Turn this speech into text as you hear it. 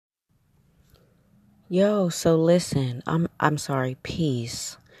Yo, so listen, I'm sorry,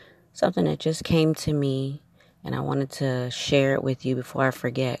 peace. Something that just came to me and I wanted to share it with you before I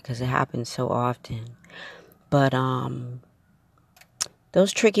forget because it happens so often. But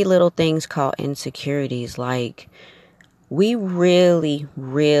those tricky little things called insecurities, like we really,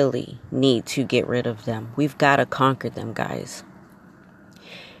 really need to get rid of them. We've got to conquer them, guys.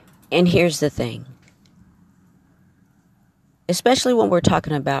 And here's the thing. Especially when we're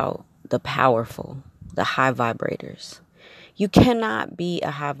talking about the powerful, the high vibrators. You cannot be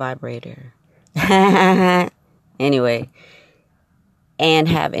a high vibrator. Anyway, and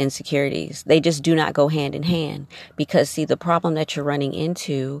have insecurities. They just do not go hand in hand. Because, see, the problem that you're running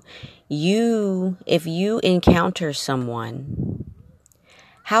into, if you encounter someone,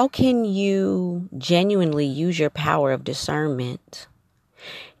 how can you genuinely use your power of discernment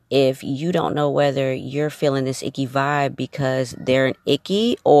if you don't know whether you're feeling this icky vibe because they're an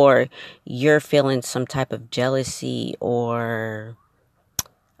icky, or you're feeling some type of jealousy, or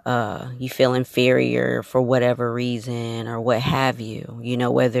you feel inferior for whatever reason or what have you. You know,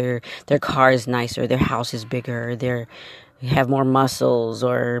 whether their car is nicer, their house is bigger, they have more muscles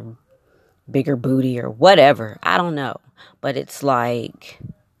or bigger booty or whatever. I don't know. But it's like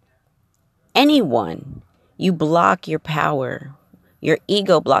anyone, you block your power. Your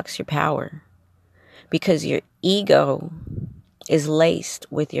ego blocks your power because your ego is laced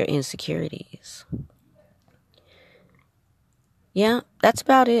with your insecurities. Yeah, that's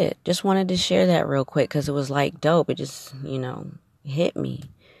about it. Just wanted to share that real quick because it was like dope. It just, hit me.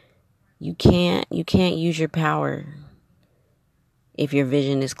 You can't use your power if your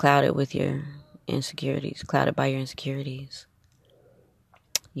vision is clouded with your insecurities, clouded by your insecurities.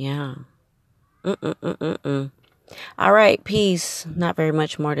 Yeah. All right, peace. Not very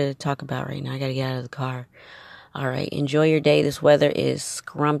much more to talk about right now. I got to get out of the car. All right, enjoy your day. This weather is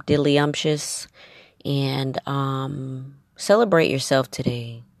scrumptiddlyumptious. And celebrate yourself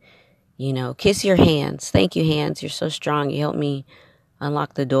today. Kiss your hands. Thank you, hands. You're so strong. You helped me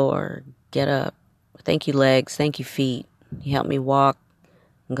unlock the door, get up. Thank you, legs. Thank you, feet. You helped me walk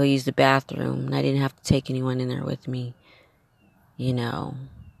and go use the bathroom. And I didn't have to take anyone in there with me.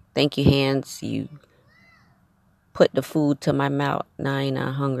 Thank you, hands. You put the food to my mouth. Now I ain't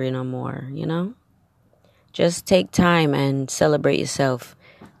not hungry no more, Just take time and celebrate yourself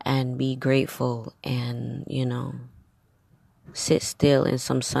and be grateful and, sit still in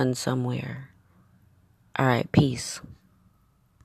some sun somewhere. All right, peace.